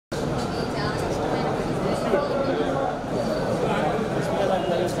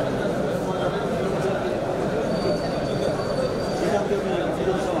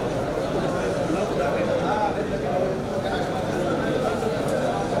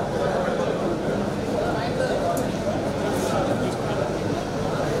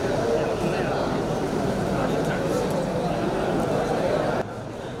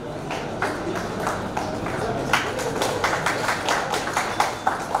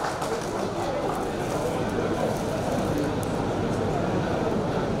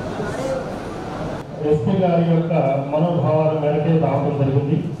SP గారి యొక్క మనోభావాల మేరకే రావడం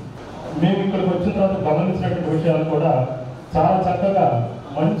జరిగింది. మేము ఇక్కడికి వచ్చిన తర్వాత గమనించినటువంటి విషయాలు కూడా చాలా చక్కగా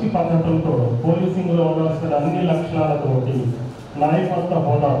మంచి పద్ధతులతో పోలీసింగ్లో ఉండాల్సిన అన్ని లక్షణాలతోటి నాయకత్వ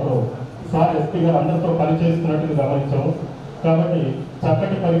హోదాతో సార్ ఎస్పీ గారు అందరితో పనిచేస్తున్నట్టుగా గమనించాము. కాబట్టి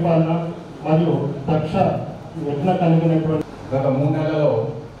చక్కటి పరిపాలన మరియు దక్ష యజ్ఞ కలిగినటువంటి గత 3 నెలల్లో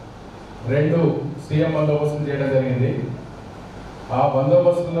 2 సీఎం బందోబస్తులు చేయడం జరిగింది. ఆ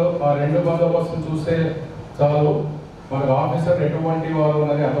బందోబస్తులో ఆ 2 బందోబస్తులు చూస్తే చాలు మనకు ఆఫీసర్ ఎటువంటి వారు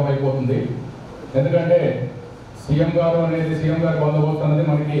అనేది అర్థమైపోతుంది. ఎందుకంటే సీఎం గారు అనేది సీఎం గారి బందోబస్తు అనేది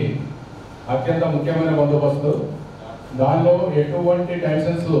మనకి అత్యంత ముఖ్యమైన బందోబస్తు. దానిలో ఎటువంటి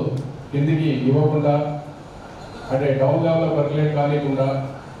టెన్షన్స్ కిందికి ఇవ్వకుండా, అంటే డౌన్ లెవెల్లో పర్కులేట్ కానికుండా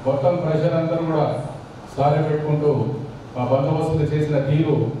మొత్తం ప్రెషర్ అందరూ కూడా సారే పెట్టుకుంటూ ఆ బందోబస్తులు చేసిన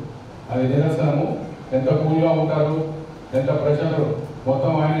తీరు అది నిదర్శనము. ఎంత కూల్గా ఉంటారు, ఎంత ప్రెషర్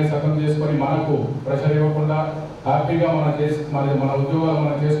మొత్తం ఆయనే సగం చేసుకొని మనకు ప్రెషర్ ఇవ్వకుండా హ్యాపీగా మన ఉద్యోగాలు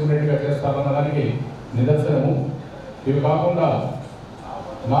మనం చేసుకునేట్టుగా చేస్తారన్న దానికి నిదర్శనము. ఇవి కాకుండా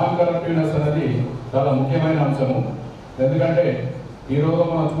నాన్ కరప్టివ్నెస్ అనేది చాలా ముఖ్యమైన అంశము. ఎందుకంటే ఈరోజు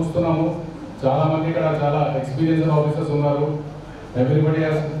మనం చూస్తున్నాము, చాలామంది ఇక్కడ చాలా ఎక్స్పీరియన్స్డ్ ఆఫీసర్స్ ఉన్నారు. Everybody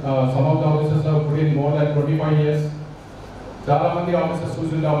some of the officers are put in more than 25 years. చాలామంది ఆఫీసర్స్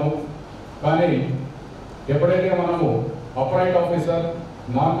చూసిందాము. కానీ ఎప్పుడైతే మనము upright officer,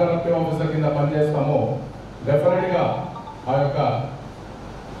 non corruptive officer కింద పనిచేస్తామో డెఫినెట్గా ఆ యొక్క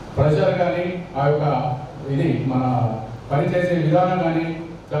ప్రెషర్ కానీ ఆ యొక్క ఇది మన పనిచేసే విధానం కానీ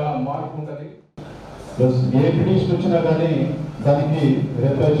చాలా మార్పు ఉంటుంది. ఏ పిటిషన్ వచ్చినా కానీ దానికి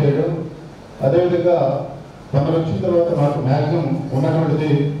రిప్లై చేయడం, అదేవిధంగా తమరు వచ్చిన తర్వాత నాకు మ్యాక్సిమం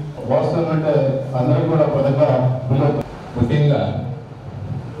ఉన్నటువంటిది వాస్తవం అంటే అందరూ కూడా పదంగా ముఖ్యంగా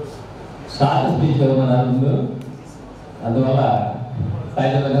షార్ట్ స్పీచ్ ఇవ్వమన్నారు. అందువల్ల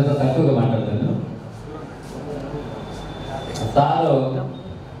సాయంత్రం తక్కువగా మాట్లాడతాను. సారు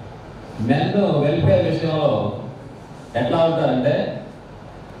మెన్ వెల్ఫేర్ విషయంలో ఎట్లా ఉంటారంటే,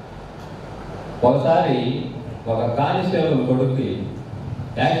 ఒకసారి ఒక కానిస్టేబుల్ కొడుక్కి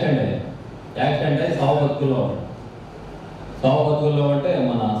యాక్సిడెంట్ అయ్యి సావబతుల్లో అంటే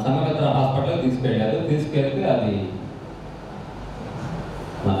మన సంఘమిత్ర హాస్పిటల్కి తీసుకెళ్ళారు. తీసుకెళ్తే అది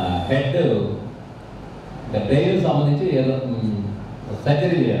మన హెడ్ బ్రెయిన్ సంబంధించి ఏదో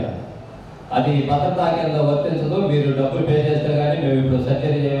సర్జరీ చేయాలి. అది భద్రతా కింద వర్తించదు, మీరు డబ్బులు పే చేస్తే కానీ మేము ఇప్పుడు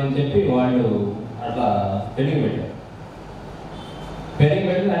సర్జరీ చేయమని చెప్పి వాళ్ళు అట్లా పెండింగ్ పెట్టి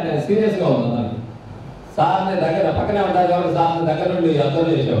అంటే సీరియస్గా ఉంది. దానికి సార్ని దగ్గర పక్కనే ఉంటారు కాబట్టి సార్ని దగ్గర నుండి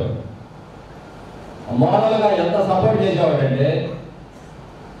అబ్జర్వ్ చేసేవాడు. మోరల్గా ఎంత సపోర్ట్ చేసేవాడంటే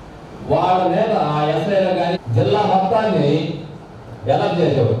వాళ్ళ మీద ఆ ఎస్ఐలో కానీ జిల్లా మొత్తాన్ని ఎలర్ట్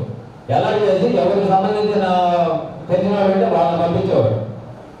చేసేవాడు. ఎలర్ట్ చేసి ఎవరికి సంబంధించిన తెలిసిన వాడు వాళ్ళని పంపించేవాడు.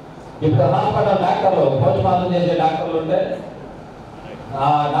 ఇప్పుడు హాస్పిటల్ డాక్టర్లు పోస్ట్ మార్టం చేసే డాక్టర్లు ఉంటే ఆ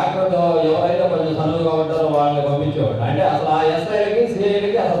డాక్టర్తో ఎవరైతే కొంచెం సనువుగా ఉంటారో వాళ్ళని పంపించేవాడు. అంటే అసలు ఆ ఎస్ఐలకి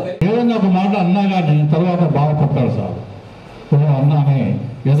సిఐలకి అసలు ఏదైనా ఒక మాట అన్నా కానీ తర్వాత బాధపడతాడు సార్, అన్నానే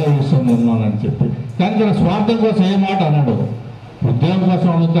ఏదో విషయం ఉన్నానని చెప్పి. కానీ తన స్వార్థం కోసం ఏ మాట అన్నాడు. ఉద్యోగం కోసం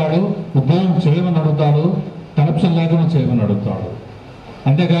అడుగుతాడు, ఉద్యోగం చేయమని అడుగుతాడు, కరప్షన్ లేకుండా చేయమని అడుగుతాడు.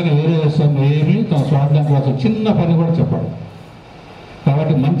 అంతేగాని వేరే విషయం ఏమి తన స్వార్థం కోసం చిన్న పని కూడా చెప్పాడు.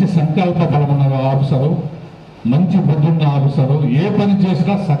 కాబట్టి మంచి సంకల్ప బలమున్న ఆఫీసరు, మంచి బుద్ధున్న ఆఫీసరు, ఏ పని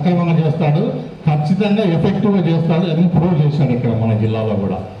చేసినా సక్రమంగా చేస్తాడు, ఖచ్చితంగా ఎఫెక్టివ్గా చేస్తాడు అని ప్రూవ్ చేశాడు ఇక్కడ మన జిల్లాలో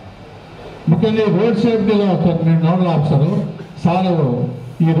కూడా. ముఖ్యంగా రోడ్ సేఫ్టీలో నేను నోడల్ ఆఫీసరు సారు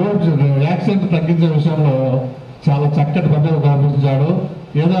ఈ రోడ్ యాక్సిడెంట్ తగ్గించే విషయంలో చాలా చక్కటి పద్ధతి కల్పించాడు.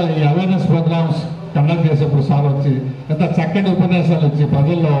 ఏదో ఈ అవేర్నెస్ ప్రోగ్రామ్స్ కండక్ట్ చేసేప్పుడు సార్ వచ్చి ఎంత చక్కటి ఉపన్యాసాలు ఇచ్చి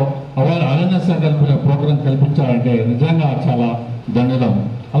ప్రజల్లో అవేర్నెస్ కల్పించే ప్రోగ్రాం కల్పించాలంటే నిజంగా చాలా ధన్యవాదం.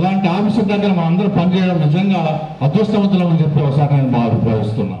 అలాంటి ఆఫీసర్ దగ్గర మనం అందరూ పనిచేయడం నిజంగా అదృష్టవంతులం అని చెప్పి ఒకసారి నేను బాగా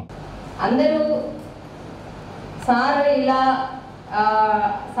భావిస్తున్నాను. అందరూ సార్ ఇలా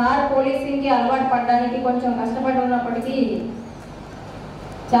సార్ పోలీసింగ్కి అలవాటు పడడానికి కొంచెం కష్టపడి ఉన్నప్పటికీ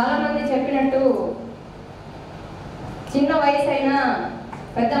చాలామంది చెప్పినట్టు చిన్న వయసు అయినా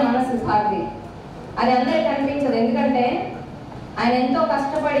పెద్ద మనసు సార్ది. అది అందరికీ కనిపించదు. ఎందుకంటే ఆయన ఎంతో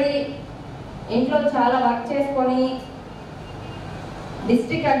కష్టపడి ఇంట్లో చాలా వర్క్ చేసుకొని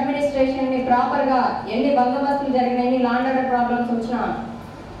డిస్ట్రిక్ట్ అడ్మినిస్ట్రేషన్ని ప్రాపర్గా ఎన్ని బందోబస్తులు జరిగినా, ఎన్ని లాండ్ ఆర్డర్ ప్రాబ్లమ్స్ వచ్చినా,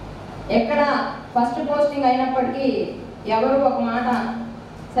 ఎక్కడ ఫస్ట్ పోస్టింగ్ అయినప్పటికీ ఎవరు ఒక మాట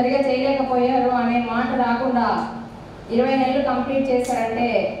సరిగా చేయలేకపోయారు అనే మాట రాకుండా 20 నెలలు కంప్లీట్ చేశారంటే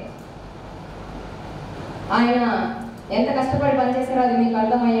ఆయన ఎంత కష్టపడి పనిచేశారో అది మీకు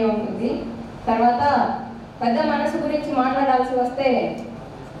అర్థమయ్యే ఉంటుంది. తర్వాత పెద్ద మనసు గురించి మాట్లాడాల్సి వస్తే,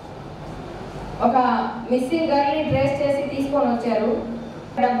 ఒక మిస్సింగ్ గర్ల్ని ట్రేస్ చేసి తీసుకొని వచ్చారు.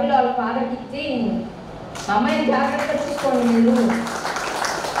 డబ్బులు వాళ్ళ ఫాదర్కి ఇచ్చి అమ్మాయిని జాగ్రత్తగా చూసుకోండి మీరు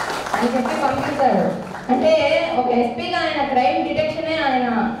అని చెప్పి పంపిస్తారు. అంటే ఒక ఎస్పీగా ఆయన క్రైమ్ డిటెక్షనే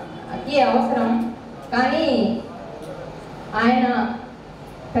ఆయనకి అవసరం, కానీ ఆయన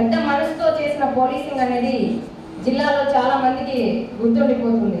పెద్ద మనసుతో చేసిన పోలీసింగ్ అనేది జిల్లాలో చాలా మందికి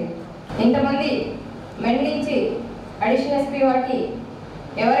గుర్తుండిపోతుంది. ఇంతమంది మెండించి అడిషనల్ ఎస్పీ వారికి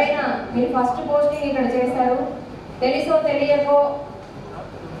ఎవరైనా మీరు ఫస్ట్ పోస్టింగ్ ఇక్కడ చేశారు, తెలుసో తెలియకో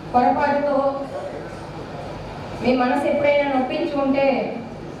పొరపాటుతో మీ మనసు ఎప్పుడైనా నొప్పించి ఉంటే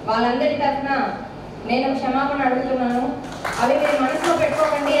వాళ్ళందరి తరఫున నేను క్షమాపణ అడుగుతున్నాను. అవి మీరు మనసులో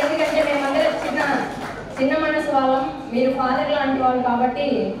పెట్టుకోకండి, ఎందుకంటే మేమందరం చిన్న మనసు వాళ్ళం, మీరు ఫాదర్ లాంటి వాళ్ళు కాబట్టి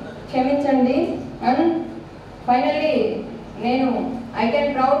క్షమించండి. అండ్ ఫైనల్లీ నేను I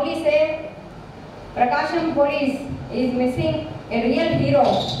can proudly say Prakasam police is missing A real hero.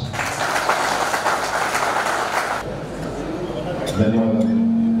 ధన్యవాదాలు.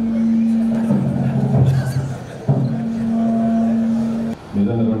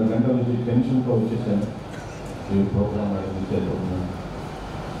 నిజంగా 2 గంటల నుంచి టెన్షన్తో వచ్చేసాను ఈ ప్రోగ్రామ్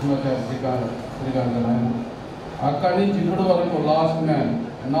శ్రీకాంత్ అక్కడి నుంచి ఇప్పటి వరకు లాస్ట్ మ్యాన్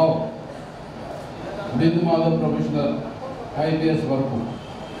నౌ బిందు మాధవ్ ప్రొఫెషనల్ ఐపీఎస్ వరకు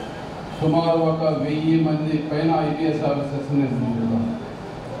సుమారు 1000 మంది పైన ఐపీఎస్ ఆఫీసర్స్ నేర్చుకుంటున్నాం.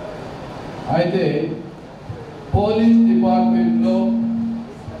 అయితే పోలీస్ డిపార్ట్మెంట్లో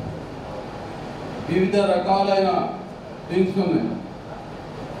వివిధ రకాలైన థింగ్స్ ఉన్నాయి.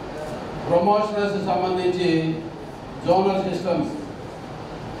 ప్రమోషనల్స్ సంబంధించి జోనల్ సిస్టమ్స్,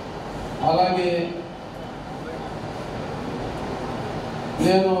 అలాగే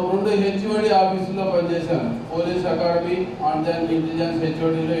నేను 2 హెచ్ఓడి ఆఫీసులో పనిచేశాను. Police academy and then intelligence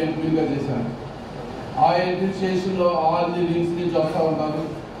హెచ్ఓడిలో ఎంపీగా చేశాను. ఆ అడ్మినిస్ట్రేషన్లో ఆల్ ది వింగ్స్ నుంచి వస్తూ ఉంటాను.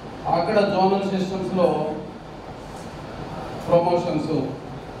 అక్కడ జోనల్ సిస్టమ్స్లో ప్రమోషన్స్,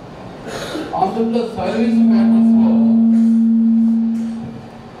 అందులో సర్వీస్ మ్యాటర్స్లో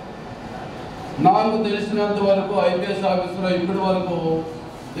నాకు తెలిసినంత వరకు ఐపీఎస్ ఆఫీసులో ఇప్పటి వరకు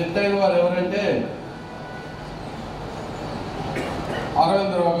రిటైర్ వారు ఎవరంటే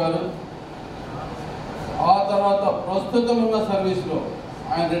అరవిందరావు గారు. ఆ తర్వాత ప్రస్తుతం ఉన్న సర్వీస్లో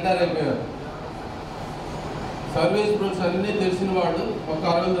ఆయన రిటైర్ అయిపోయారు. సర్వీస్ రూల్స్ అన్నీ తెలిసిన వాడు ఒక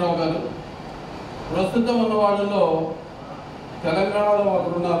అరవిందరావు గారు. ప్రస్తుతం ఉన్న వాళ్ళలో తెలంగాణలో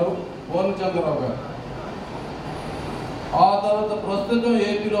ఒకరు ఉన్నారు, పూర్ణచంద్రరావు గారు. ఆ తర్వాత ప్రస్తుతం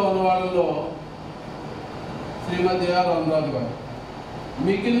ఏపీలో ఉన్న వాళ్ళలో శ్రీమతి ఆర్ అనురాధ్ గారు.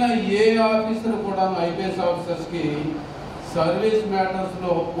 మిగిలిన ఏ ఆఫీసర్ కూడా ఐపీఎస్ ఆఫీసర్స్కి సర్వీస్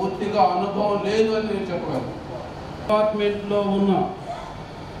మ్యాటర్స్లో పూర్తిగా అనుభవం లేదు అని నేను చెప్పగలను. డిపార్ట్మెంట్లో ఉన్న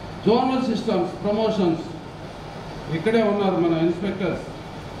జోనల్ సిస్టమ్స్ ప్రమోషన్స్ ఇక్కడే ఉన్నారు మన ఇన్స్పెక్టర్స్.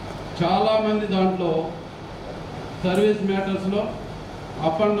 చాలామంది దాంట్లో సర్వీస్ మ్యాటర్స్లో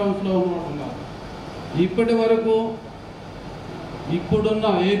అప్ అండ్ డౌన్స్లో ఉన్నారు. ఇప్పటి వరకు ఇప్పుడున్న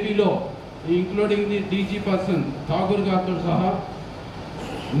ఏపీలో including the DG person Tagore గారితో సహా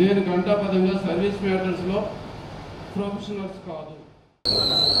నేను గంటాపదంగా సర్వీస్ మ్యాటర్స్లో ప్రొఫెషనల్స్ కాదు.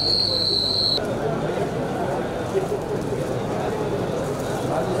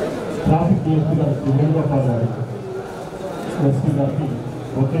 ట్రాఫిక్ డిఎస్పీ గారికి వేణుగోపాల్ గారు ఎస్పీ గారికి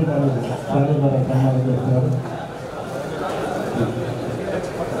ఒకే గారు సాగర్ గారు సన్మానం చేస్తున్నారు.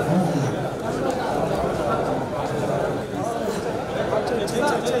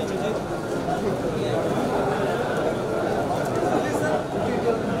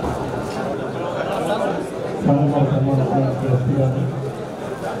 ఎస్పీ గారు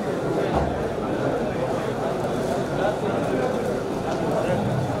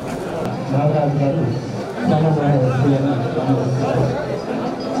నాగరాజు గారు గతంలో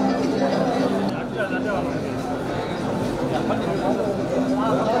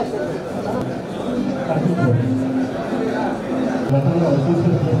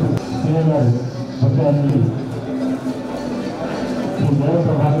సీఎం గారు వచ్చారండి. శ్రీ దేవ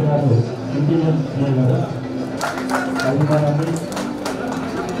ప్రభాకర్ గారు ఇంటెలిజెన్స్ సీఎం గారు అభిమానాన్ని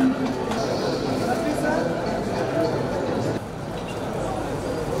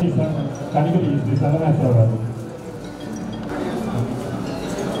కనికటి శ్రీ సంగమేశ్వరరావు గారు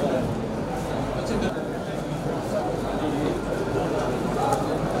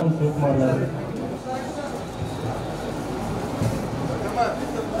శివకుమార్ గారు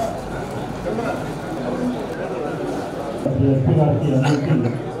ఎస్పీ గారికి అందరికీ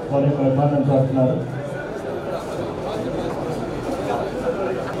వారి యొక్క అభిమానం చేస్తున్నారు.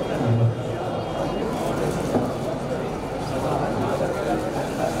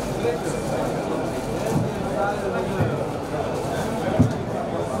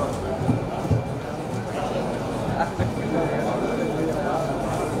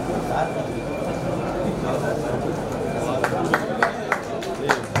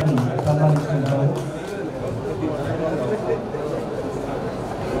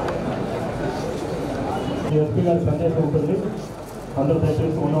 ఎస్పీ గారి సందేశం ఉంటుంది, అందరూ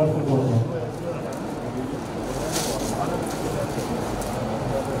దయచేసి ఉండవలసిన కోరుతున్నాం.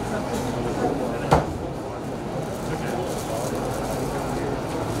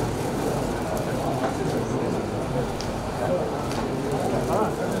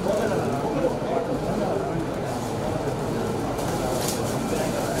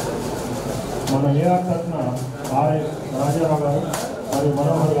 మన ఏఆర్ తరఫున ఆర్ఎస్ రాజారావు గారు మరియు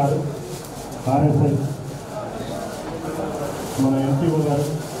మనోహర్ గారు, ఆర్ఎస్ఐ మన ఎంపీఓ గారు,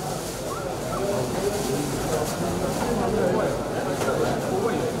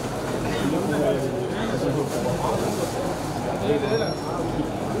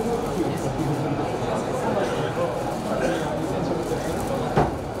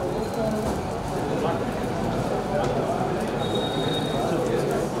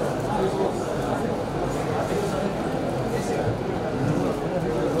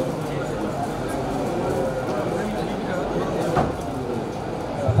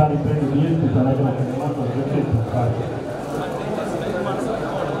 సార్ ఇప్పుడు డిఎస్పీ తనకు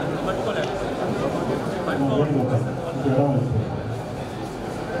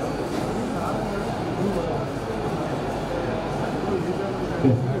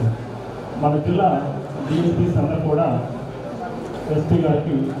మన జిల్లా డిఎస్పీస్ అందరూ కూడా ఎస్పీ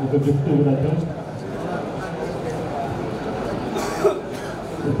గారికి ఒక గిఫ్ట్ ఇవ్వడం.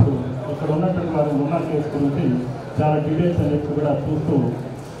 ఇప్పుడు ఇక్కడ ఉన్నటువంటి వారు ఉన్న కేసు గురించి చాలా డీటెయిల్స్ అనేది కూడా చూస్తూ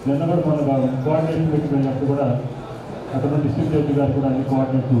నిన్న కూడా మన కోఆర్డినేషన్ మీటింగ్ అయినప్పుడు కూడా అక్కడ డిస్ట్రిక్ట్ జడ్జి గారు కూడా అన్ని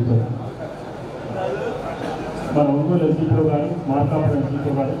కోఆర్డినేట్ చూస్తారు. మన ఒంగోలు ఎస్పీఓ గారు, మార్కాపురం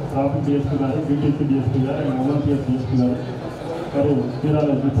ఎస్పీఓ గారు, ట్రాఫిక్ డిఎస్పీ గారు, బీటీసీ డిఎస్పీ గారు అండ్ ఓఎంపీఎస్ డిఎస్పీ గారు మరియు చీరాల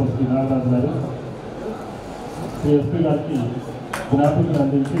ఎస్పీ శ్రీ నాగరాజు గారు ఈ ఎస్పీ గారికి జ్ఞాపికలు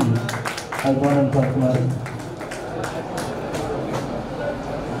అందించి అభిమానం చేస్తున్నారు.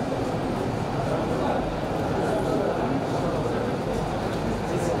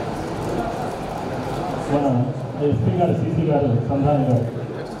 మన ఎస్పీ గారు, సిసి గారు, సంధాని గారు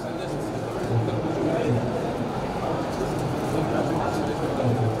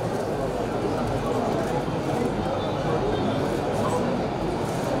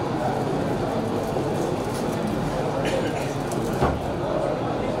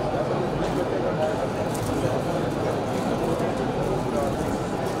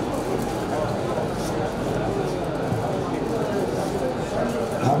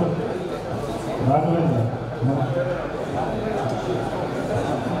రాఘవేంద్ర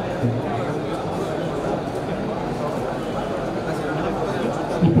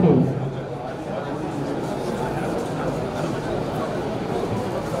ఇప్పుడు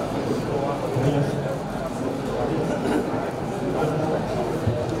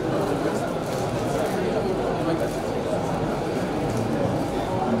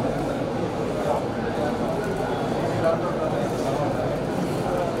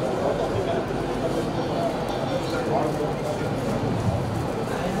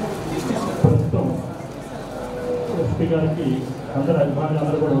ప్రస్తుతం ఎస్పీ గారికి అందరు అభిమానులు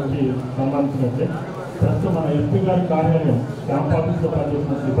అందరూ కూడా వచ్చి సన్మానించినట్లే ప్రస్తుతం మన ఎస్పీ గారి కార్యాలయం క్యాంప్ ఆఫీస్లో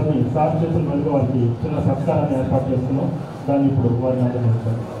పనిచేస్తున్న సిబ్బంది సార్ చేతుల మీదుగా వారికి చిన్న సత్కారాన్ని ఏర్పాటు చేస్తున్నాం. దాన్ని ఇప్పుడు వారిని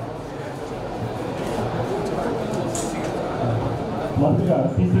అందజేస్తారు. మొదటిగా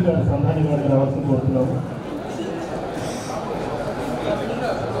సిసి గారి సంధాని గారికి రావాల్సిన కోరుతున్నాము.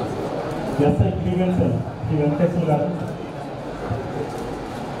 ఎస్ఐ క్లీవెన్స్ శ్రీ వెంకటేశ్వర గారు,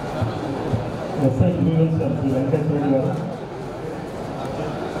 ఎస్ఐ క్లీవెన్స్ శ్రీ వెంకటేశ్వర గారు,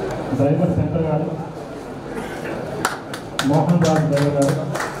 డ్రైవర్ శంకర్ గారు, మోహన్ రాజ్ డ్రైవర్ గారు,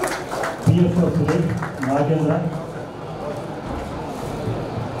 పిఎస్ఓ సురేష్, నాగేంద్ర,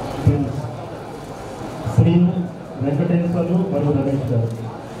 శ్రీను, వెంకటేశ్వర్లు మరియు రమేష్ గారు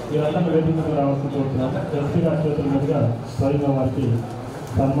వీళ్ళందరూ వేదికకు రావాల్సి కోరుతున్నాము. ఎస్పీ గారి చేతుల మీదుగా స్వయంగా వారికి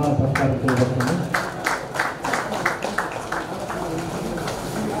సన్మాన సత్కారం చేయబడుతుంది.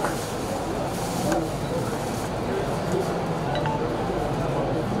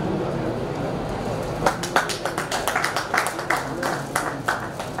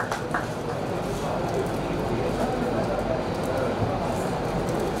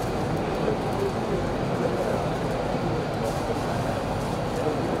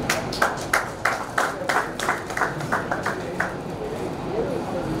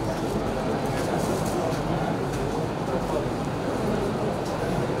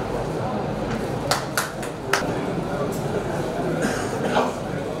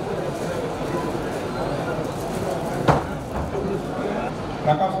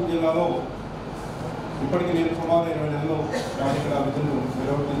 ప్రకాశం జిల్లాలో ఇప్పటికీ నేను సుమారు 20 నెలలు ఇక్కడ విధులు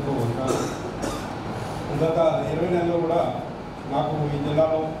నిర్వర్తిస్తూ ఉంటాను. గత 20 నెలల్లో కూడా నాకు ఈ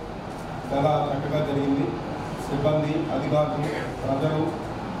జిల్లాలో చాలా చక్కగా జరిగింది. సిబ్బంది, అధికారులు, ప్రజలు,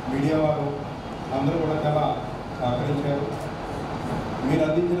 మీడియా వారు అందరూ కూడా చాలా సహకరించారు. మీరు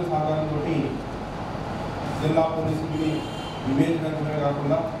అందించిన సహకారంతో జిల్లా పోలీసుకి ఇమేజ్ పెంచడమే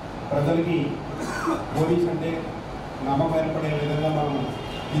కాకుండా ప్రజలకి పోలీస్ అంటే నమ్మకం ఏర్పడే విధంగా మనం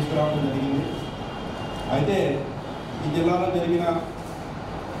తీసుకురావడం జరిగింది. అయితే ఈ జిల్లాలో జరిగిన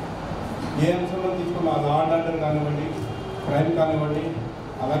ఏ అంశంలో తీసుకున్న లా అండ్ ఆర్డర్ కానివ్వండి, క్రైమ్ కానివ్వండి,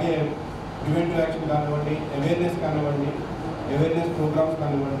 అలాగే ప్రివెంటివ్ యాక్షన్ కానివ్వండి, అవేర్నెస్ కానివ్వండి, అవేర్నెస్ ప్రోగ్రామ్స్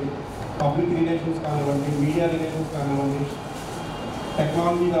కానివ్వండి, పబ్లిక్ రిలేషన్స్ కానివ్వండి, మీడియా రిలేషన్స్ కానివ్వండి,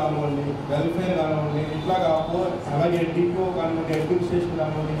 టెక్నాలజీ కానివ్వండి, వెల్ఫేర్ కానివ్వండి, ఇట్లాగా అలాగే డిపిఓ కానివ్వండి, అడ్మినిస్ట్రేషన్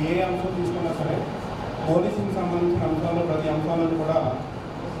కానివ్వండి, ఏ అంశం తీసుకున్నా సరే పోలీసింగ్కి సంబంధించిన అంశాల్లో ప్రతి అంశాలను కూడా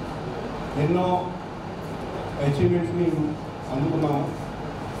ఎన్నో అచీవ్మెంట్స్ని అందుకున్నాము.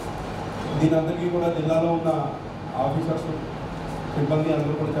 దీని అందరికీ కూడా జిల్లాలో ఉన్న ఆఫీసర్స్, సిబ్బంది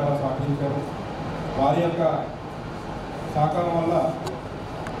అందరూ కూడా చాలా సహకరించారు. వారి యొక్క సహకారం వల్ల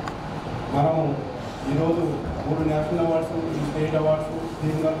మనము ఈరోజు 3 నేషనల్ అవార్డ్స్, ఈ స్టేట్ అవార్డ్స్,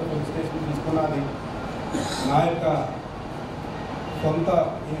 దీనికంతా రిజిస్ట్రేషన్ తీసుకున్నది నా యొక్క సొంత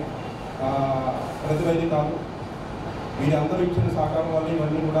ప్రతిభైతే కాదు. మీరందరూ ఇచ్చిన సహకారం వల్ల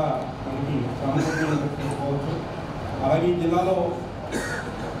ఇవన్నీ కూడా మనకి సంతృప్తి. అలాగే ఈ జిల్లాలో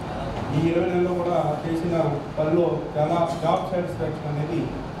ఈ 20 నెలల్లో కూడా చేసిన పనిలో చాలా జాబ్ సాటిస్ఫాక్షన్ అనేది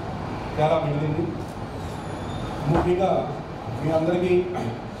చాలా మిగిలింది. ముఖ్యంగా మీ అందరికీ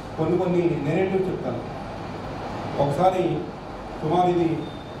కొన్ని నెరేటివ్ చెప్తాను. ఒకసారి సుమారు ఇది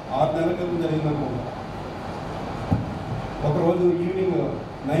 6 నెలల క్రితం జరిగిందనుకుంటా. ఒకరోజు ఈవినింగ్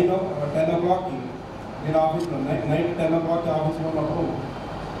 10 o'clockకి నేను ఆఫీస్లో నైట్ 10 o'clockకి ఆఫీస్లో ఉన్నప్పుడు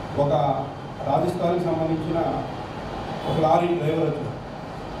ఒక రాజస్థాన్కి సంబంధించిన ఒక లారీ డ్రైవర్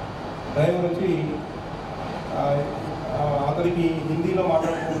వచ్చి అతనికి హిందీలో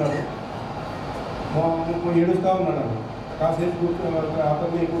మాట్లాడుతున్నాడు. ఏడుస్తూ ఉన్నాడు. కాసేపు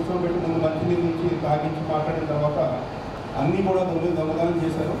అతన్ని కూర్చోబెట్టి ముందు మంచినీళ్ళు నుంచి తాగించి మాట్లాడిన తర్వాత అన్నీ కూడా దొంగతనం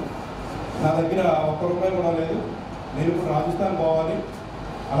చేశారు. నా దగ్గర ₹1 కూడా లేదు. నేను ఇప్పుడు రాజస్థాన్ పోవాలి,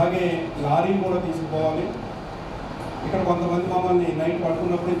 అలాగే లారీ కూడా తీసుకుపోవాలి. ఇక్కడ కొంతమంది మమ్మల్ని నైట్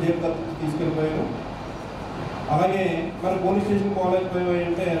పడుకున్నప్పుడే జైలు తీసుకెళ్ళిపోయారు. అలాగే మరి పోలీస్ స్టేషన్ పోలేకపోయాయి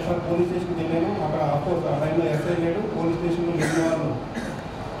అంటే సార్ పోలీస్ స్టేషన్కి వెళ్ళాను. అక్కడ అఫ్కోర్స్ ఆ టైంలో ఎస్ఐ లేడు. పోలీస్ స్టేషన్లో వెళ్ళిన వాళ్ళు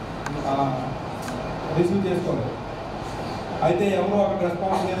రిసీవ్ చేసుకోలేదు. అయితే ఎవరో అక్కడ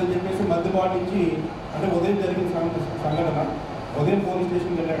రెస్పాన్స్ లేదని చెప్పేసి మధ్యపాటి నుంచి, అంటే ఉదయం జరిగిన సంఘటన, ఉదయం పోలీస్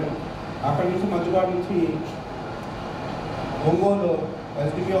స్టేషన్కి వెళ్ళాడు. అక్కడి నుంచి మధ్యపాటి నుంచి ఒంగోలు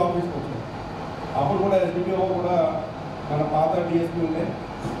ఎస్డిపిఓ ఆఫీస్కి వచ్చాడు. అప్పుడు కూడా ఎస్డిపిఓ కూడా మన పాత డిఎస్పీ ఉండే,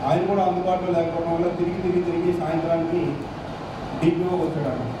 ఆయన కూడా అందుబాటులో లేకపోవడం వల్ల తిరిగి సాయంత్రానికి డిపిఓకి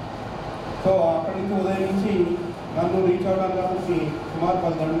వచ్చాడు. సో అక్కడి నుంచి ఉదయం నుంచి నన్ను రీచ్ అవ్వడానికి సుమారు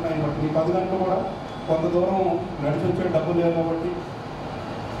 10 గంటలు టైం పట్టింది. 10 గంటలు కూడా కొంత దూరం నడిచి వచ్చాడు, డబ్బులు లేవు కాబట్టి.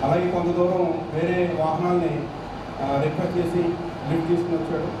 అలాగే కొంత దూరం వేరే వాహనాల్ని రిక్వెస్ట్ చేసి లిఫ్ట్ తీసుకుని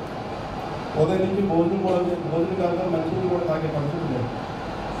వచ్చాడు. ఉదయం నుంచి భోజనం కాదు మంచిని కూడా తాగే పరిస్థితి లేదు.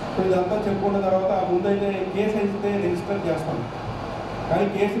 సో ఇదంతా చెప్పుకున్న తర్వాత ముందైతే కేసు అయితే రిజిస్టర్ చేస్తాను, కానీ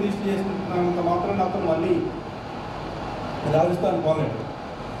కేసు రిజిస్టర్ చేసినంత మాత్రం అతను మళ్ళీ రాజస్థాన్ పోలేడు.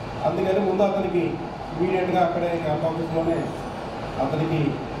 అందుకని ముందు అతనికి ఇమీడియట్గా అక్కడే క్యాంప్ ఆఫీస్లోనే అతనికి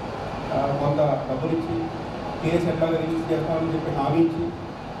కొంత డబ్బులు ఇచ్చి కేసు ఎట్లాగా రిజిస్టర్ చేస్తామని చెప్పి హామీ ఇచ్చి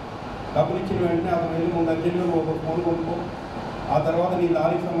డబ్బులు ఇచ్చిన వెంటనే అతను వెళ్ళి ముందు అర్జెంట్గా ఒక ఫోన్ కొనుక్కో, ఆ తర్వాత నీ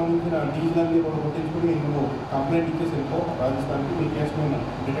లారీకి సంబంధించిన డీజిల్ అన్ని కూడా కొట్టించుకుని నువ్వు కంప్లైంట్ ఇచ్చేసి వెళ్ళిపో రాజస్థాన్కి, నీ కేసు మేము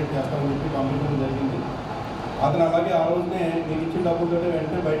డిటెక్ట్ చేస్తామని చెప్పి పంపించడం జరిగింది. అతను అలాగే ఆ రోజునే నేను ఇచ్చిన డబ్బులతో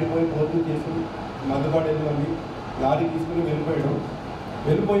వెంటనే బయటకు పోయి భోజనం చేసి మధ్యపాటు వెళ్ళి లారీ తీసుకుని వెళ్ళిపోయాడు.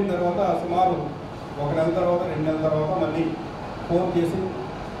 వెళ్ళిపోయిన తర్వాత సుమారు 1 నెల తర్వాత 2 నెలల తర్వాత మళ్ళీ ఫోన్ చేసి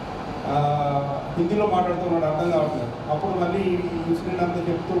హిందీలో మాట్లాడుతున్నాడు, అర్థం కావట్లేదు. అప్పుడు మళ్ళీ ఈ ఇన్సిడెంట్ అంతా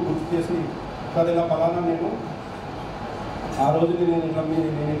చెప్తూ గుర్తు చేసి, సార్ ఇలా ఫలానా నేను ఆ రోజు నేను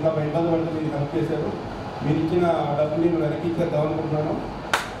ఇట్లా ఇబ్బంది పడితే మీరు హెల్ప్ చేశారు, మీరు ఇచ్చిన డబ్బుని నేను వెనక్కి ఇచ్చేద్దాం అనుకుంటున్నాను.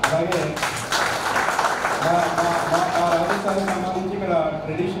 అలాగే మా రాజస్థాన్కి సంబంధించి ఇక్కడ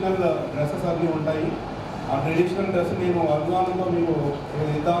ట్రెడిషనల్ డ్రెస్సెస్ అన్నీ ఉంటాయి. ఆ ట్రెడిషనల్ డ్రెస్ నేను అభిమానంతో మీకు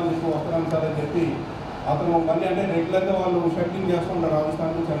ఇద్దామని చెప్పి వస్తున్నాను సార్ అని చెప్పి అతను మళ్ళీ, అంటే రెగ్యులర్గా వాళ్ళు షర్టింగ్ చేస్తుంటారు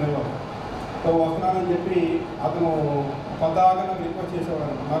రాజస్థాన్ చెన్నై వాళ్ళు. సో వస్తున్నానని చెప్పి అతను పద్దాగా నాకు రిక్వెస్ట్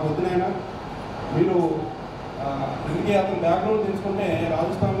చేసేవాడు, నాకు వద్దునైనా మీరు ఇందుకే అతని బ్యాక్గ్రౌండ్ తెలుసుకుంటే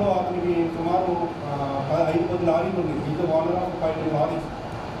రాజస్థాన్లో అతనికి సుమారు 5-10 లారీలు ఉంది. Is owner of 5 lorries.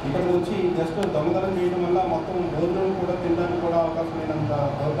 ఇక్కడికి వచ్చి జస్ట్ దొంగతనం చేయడం వల్ల మొత్తం భోజనం కూడా తినడానికి కూడా అవకాశం లేనంత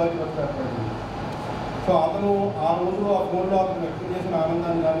దౌర్భాగ్యపరిస్థితి ఏర్పడింది. సో అతను ఆ రోజు ఆ ఫోన్లో అతను వ్యక్తం చేసిన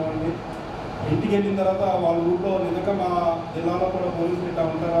ఆనందాన్ని కానివ్వండి, ఇంటికి వెళ్ళిన తర్వాత వాళ్ళ ఊళ్ళో నిజంగా మా జిల్లాలో కూడా పోలీసులు ఇట్లా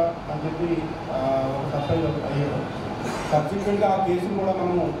ఉంటారా అని అని చెప్పి ఒక సర్ప్రైజ్ అయ్యారు. సబ్సిక్వెంట్గా ఆ కేసును కూడా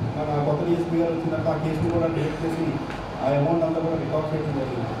మనము మన కొత్త డిఎస్పీ గారు వచ్చిన తర్వాత ఆ కేసును కూడా డిలీట్ చేసి ఆ అమౌంట్ అంతా కూడా రికవర్ చేయడం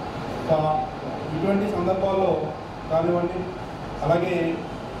జరిగింది. సో ఇటువంటి సందర్భాల్లో కానివ్వండి, అలాగే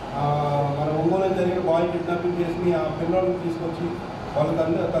మన ఒంగోలు జరిగిన బాయ్ కిడ్నాపింగ్ కేసుని ఆ పిల్లలను తీసుకొచ్చి వాళ్ళ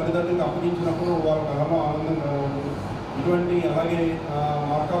తల్లిదండ్రులకు అప్పగించినప్పుడు వాళ్ళ కళలో ఆనందం కలగదు. ఇటువంటి అలాగే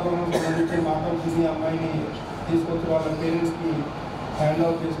మార్కాపురం సంబంధించి మార్కాపురం అమ్మాయిని తీసుకొచ్చి వాళ్ళ పేరెంట్స్కి హ్యాండ్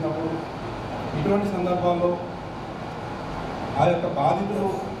ఓవర్ చేసినప్పుడు ఇటువంటి సందర్భాల్లో ఆ యొక్క బాధితులు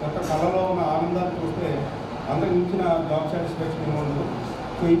యొక్క కళలో ఉన్న ఆనందాన్ని చూస్తే అందరికి మించిన జాబ్ సాటిస్ఫాక్షన్ ఉండదు.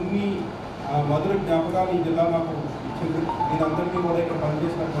 సో ఇన్ని మధుర జ్ఞాపకాలు ఈ జిల్లా నాకు ఇచ్చింది. దీనందరికీ కూడా ఇక్కడ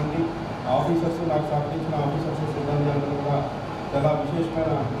పనిచేసినటువంటి ఆఫీసర్స్, నాకు సహకరించిన ఆఫీసర్స్, సిబ్బంది అందరూ కూడా చాలా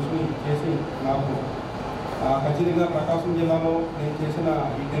విశేషమైన కృషిని చేసి నాకు ఖచ్చితంగా ప్రకాశం జిల్లాలో నేను చేసిన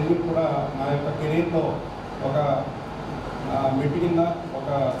ఈ టెన్యూర్ కూడా నా యొక్క కెరీర్లో ఒక మెట్టు కింద, ఒక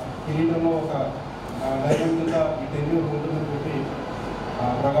కిరీటంలో ఒక డైమండ్ కింద ఈ టెన్యూర్ ఉంటుందని చెప్పి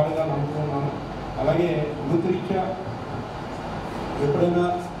ప్రగాఢంగా నమ్ముతున్నాను. అలాగే వృత్తిరీత్యా ఎప్పుడైనా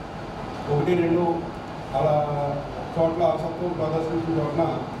 1-2 అలా చోట్ల అసత్వం ప్రదర్శించిన చోట్ల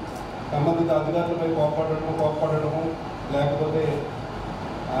సంబంధిత అధికారులపై కోప్పడము లేకపోతే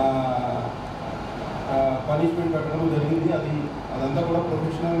పనిష్మెంట్ పెట్టడం జరిగింది. అదంతా కూడా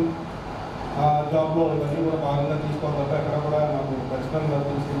ప్రొఫెషనల్ జాబ్లో ఇవన్నీ కూడా భాగంగా తీసుకోవాలి తప్ప ఎక్కడ కూడా నాకు పర్సనల్గా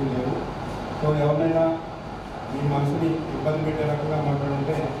తెలిసింది లేదు. సో ఎవరినైనా మీ మనసుని ఇబ్బంది పెట్టే రకంగా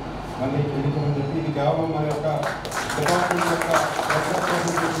మాట్లాడుంటే మళ్ళీ క్షమించమని చెప్పి ఇది కేవలం మన యొక్క డిపార్ట్మెంట్ యొక్క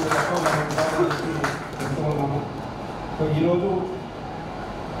చెప్తూ ఉన్నాము. సో ఈరోజు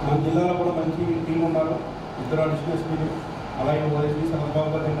మన జిల్లాలో కూడా మంచి టీం ఉన్నారు. 2 అడిషనల్ ఎస్పీలు, అలాగే ఓఎస్పీ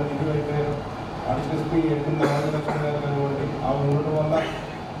సందర్భంగా నిన్న రివ్యూ అయిపోయారు. అడిషనల్ ఎస్పీ ఎట్టింది రాజలక్ష్మి గారు కానివ్వండి, ఆవిడ ఉండటం వల్ల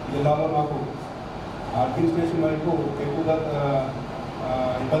జిల్లాలో నాకు అడ్మినిస్ట్రేషన్ వైపు ఎక్కువగా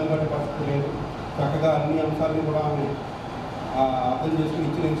ఇబ్బంది పడే పరిస్థితి లేదు. చక్కగా అన్ని అంశాలని కూడా ఆమె అర్థం చేసుకుని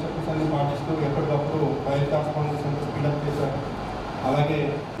ఇచ్చిన ఇన్స్ట్రక్షన్స్ అన్ని పాటిస్తూ ఎప్పటికప్పుడు ఫైల్ కరస్పాండెన్స్ అంతా స్పీడప్ చేశారు. అలాగే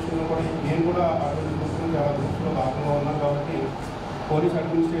కూడా నేను కూడా అటువంటి దృష్టిలో చాలా దృష్టిలో భాగంగా ఉన్నాను కాబట్టి police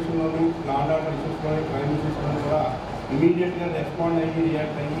అడ్మినిస్ట్రేషన్లోని law and order ఇష్యూస్లోని crime ఇష్యూస్లోని కూడా ఇమీడియట్గా రెస్పాండ్ అయ్యి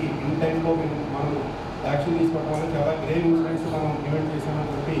రియాక్ట్ అయ్యి ఇన్ టైంలో మనం యాక్షన్ తీసుకోవడం వల్ల చాలా గ్రేవ్ ఇన్సిడెంట్స్ మనం ప్రివెంట్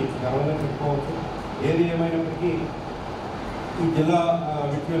చేసామని చెప్పి గర్వంగా చెప్పుకోవచ్చు. ఏది ఏమైనప్పటికీ ఈ జిల్లా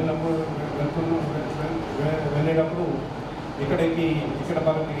విడిచి వెళ్ళేటప్పుడు ఇక్కడ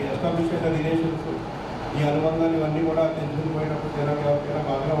మనకి ఎస్టాబ్లిష్ అయిన రిలేషన్స్, ఈ అనుబంధాలు ఇవన్నీ కూడా తెంచుకుపోయేటప్పుడు జనాలు ఎవరికైనా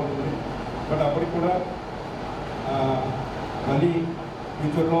బాగా ఉంటుంది. బట్ అప్పటికి కూడా మళ్ళీ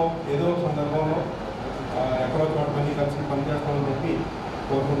ఫ్యూచర్లో ఏదో ఒక సందర్భంలో ఎక్కడో చోట మళ్ళీ కలిసి పనిచేస్తామని చెప్పి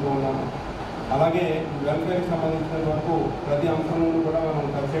కోరుకుంటూ ఉన్నాము. అలాగే వెల్ఫేర్కి సంబంధించిన వరకు ప్రతి అంశంలో కూడా మనం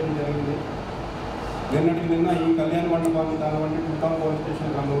కలిసేయడం జరిగింది. నిన్న ఈ కళ్యాణ మండపాన్ని కానివ్వండి, టూటౌన్ పోలీస్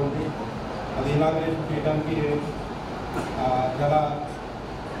స్టేషన్ కానివ్వండి, అది ఇనాగ్రేషన్ చేయడానికి చాలా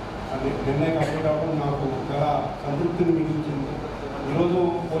నిర్ణయం కంప్లీట్ అవ్వడం నాకు చాలా సంతృప్తిని మిగిల్చింది. ఈరోజు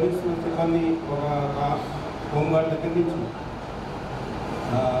పోలీసు సిబ్బంది ఒక హోంగార్డ్ దగ్గర నుంచి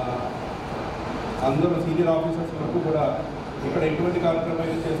అందరూ సీనియర్ ఆఫీసర్స్ వరకు కూడా ఇక్కడ ఎటువంటి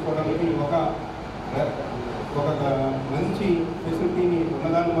కార్యక్రమాలు చేసుకోవడానికి ఒక మంచి ఫెసిలిటీని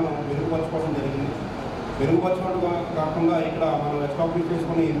ఉన్నదాన్ని మనం మెరుగుపరచుకోవడం జరిగింది. మెరుగుపరచడం కాకుండా ఇక్కడ మనం ఎస్టాబ్లిష్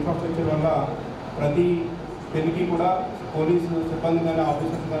చేసుకునే ఇన్ఫ్రాస్ట్రక్చర్ వల్ల ప్రతి పెళ్లికి కూడా పోలీసు సిబ్బంది కానీ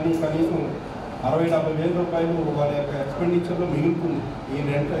ఆఫీసర్స్ కానీ కనీసం 60-70 వేల రూపాయలు వాళ్ళ యొక్క ఎక్స్పెండిచర్లో మిగులుతుంది. ఈ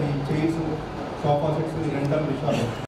చైర్స్, సోఫా సెట్స్, ఈ రెంటల్ విషయాలు.